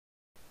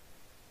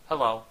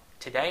Hello,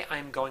 today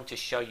I'm going to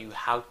show you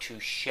how to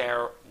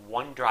share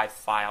OneDrive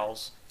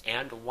files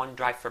and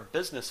OneDrive for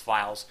Business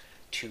files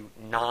to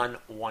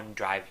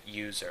non-OneDrive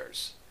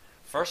users.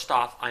 First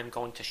off, I'm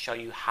going to show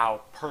you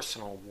how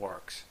personal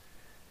works.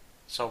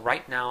 So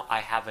right now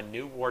I have a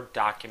new Word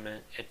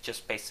document. It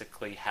just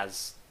basically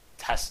has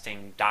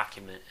testing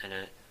document in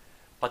it,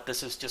 but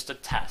this is just a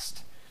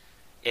test.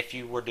 If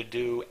you were to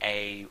do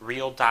a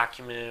real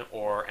document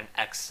or an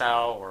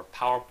Excel or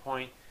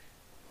PowerPoint,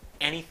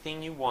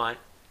 anything you want,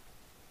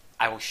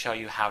 I will show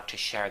you how to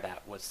share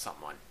that with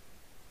someone.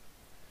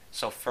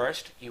 So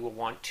first, you will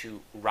want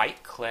to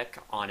right-click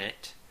on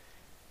it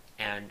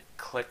and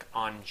click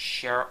on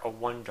Share a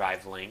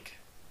OneDrive link.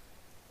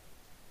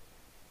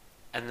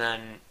 And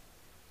then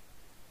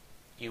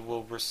you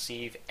will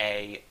receive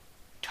a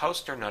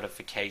toaster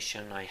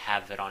notification. I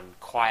have it on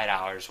quiet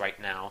hours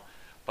right now,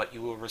 but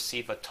you will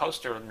receive a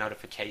toaster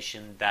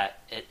notification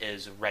that it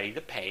is ready to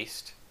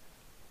paste.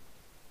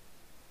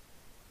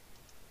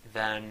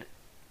 Then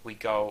we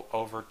go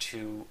over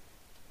to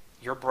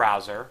your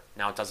browser.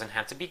 Now it doesn't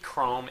have to be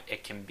Chrome,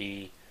 it can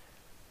be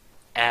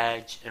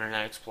Edge,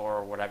 Internet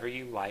Explorer, whatever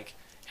you like,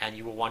 and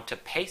you will want to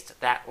paste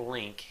that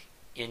link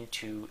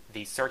into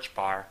the search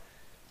bar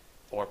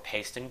or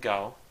paste and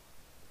go,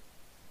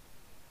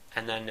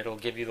 and then it'll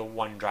give you the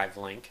OneDrive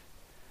link.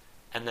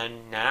 And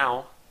then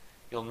now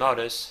you'll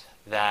notice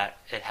that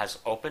it has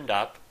opened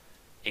up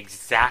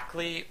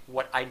exactly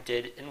what I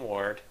did in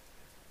Word,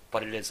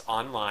 but it is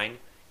online.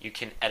 You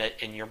can edit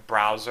in your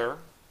browser,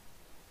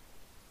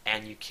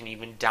 and you can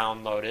even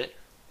download it,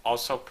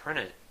 also print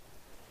it.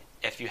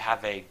 If you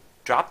have a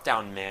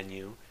drop-down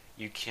menu,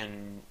 you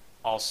can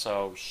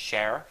also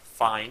share,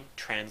 find,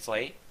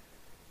 translate,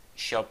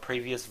 show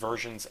previous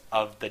versions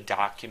of the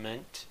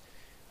document,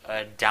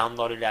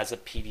 download it as a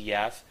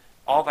PDF,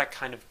 all that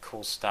kind of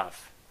cool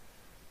stuff.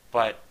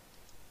 But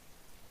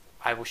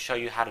I will show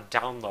you how to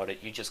download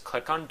it. You just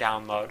click on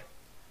download,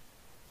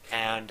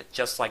 and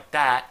just like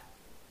that,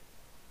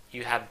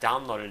 you have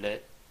downloaded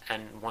it,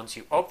 and once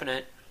you open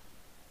it,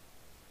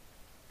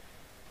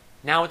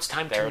 now it's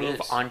time to move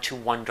on to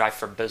OneDrive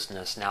for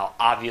Business. Now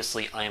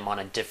obviously I am on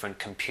a different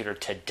computer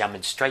to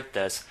demonstrate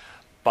this,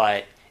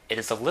 but it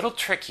is a little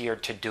trickier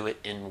to do it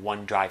in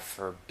OneDrive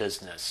for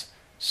Business.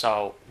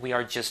 So we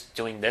are just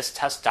doing this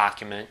test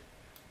document.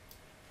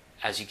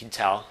 As you can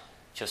tell,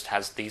 just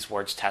has these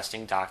words,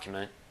 testing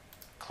document.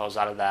 Close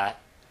out of that.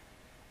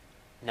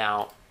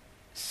 Now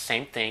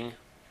same thing,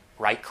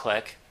 right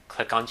click,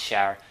 click on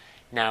share.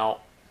 Now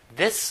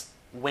this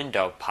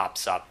window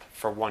pops up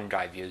for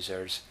OneDrive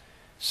users.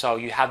 So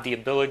you have the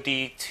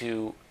ability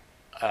to,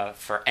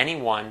 for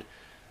anyone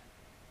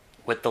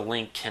with the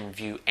link can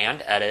view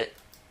and edit,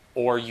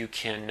 or you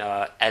can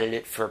edit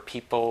it for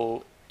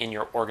people in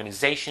your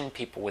organization,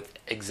 people with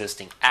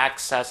existing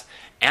access,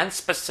 and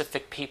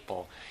specific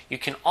people. You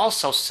can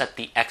also set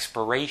the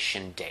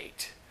expiration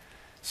date.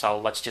 So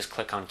let's just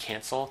click on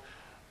cancel.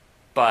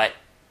 But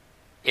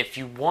if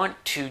you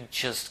want to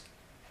just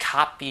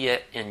copy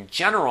it in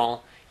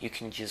general, you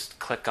can just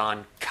click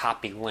on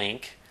copy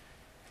link,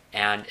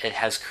 and it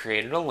has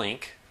created a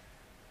link.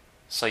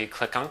 So you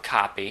click on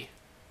copy,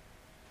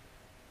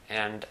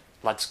 and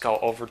let's go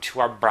over to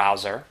our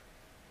browser.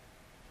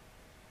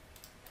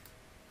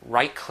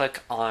 Right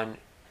click on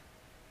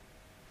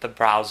the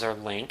browser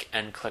link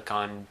and click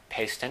on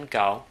paste and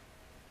go.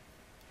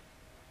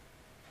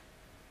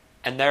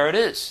 And there it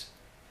is.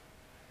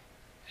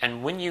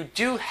 And when you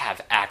do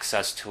have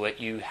access to it,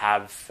 you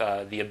have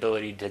the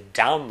ability to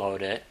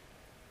download it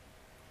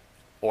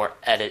or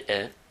edit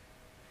it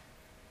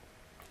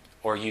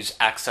or use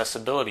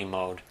accessibility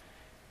mode.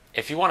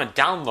 If you want to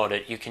download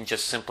it, you can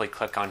just simply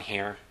click on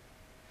here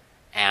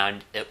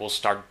and it will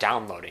start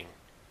downloading.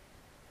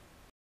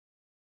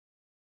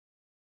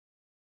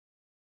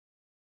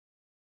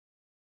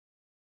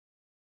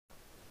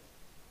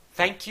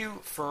 Thank you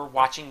for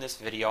watching this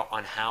video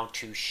on how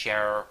to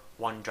share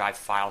OneDrive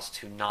files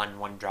to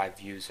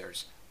non-OneDrive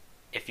users.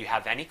 If you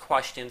have any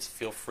questions,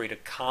 feel free to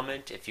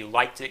comment. If you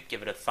liked it,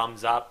 give it a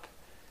thumbs up.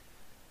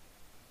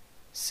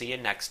 See you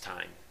next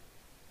time.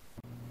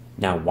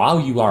 Now, while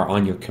you are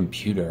on your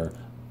computer,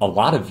 a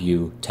lot of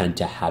you tend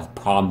to have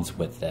problems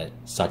with it,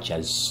 such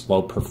as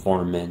slow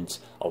performance,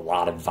 a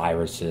lot of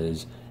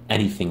viruses,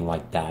 anything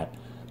like that.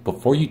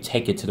 Before you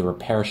take it to the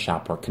repair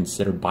shop or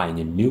consider buying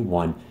a new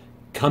one,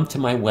 come to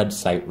my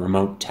website,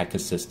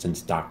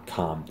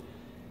 remotetekassistance.com.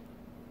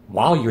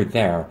 While you're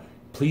there,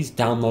 please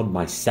download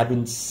my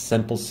 7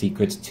 simple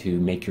secrets to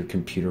make your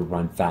computer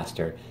run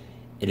faster.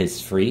 It is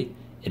free,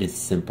 it is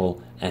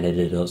simple, and it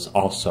is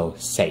also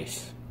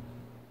safe.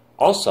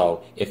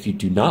 Also, if you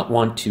do not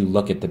want to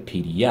look at the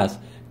PDF,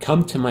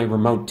 come to my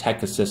Remote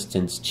Tech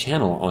Assistance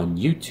channel on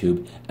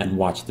YouTube and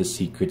watch the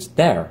secrets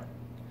there.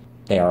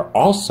 They are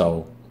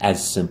also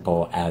as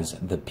simple as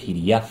the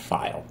PDF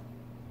file.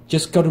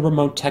 Just go to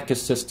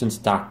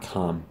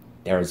remotetekassistance.com.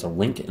 There is a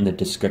link in the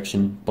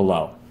description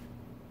below.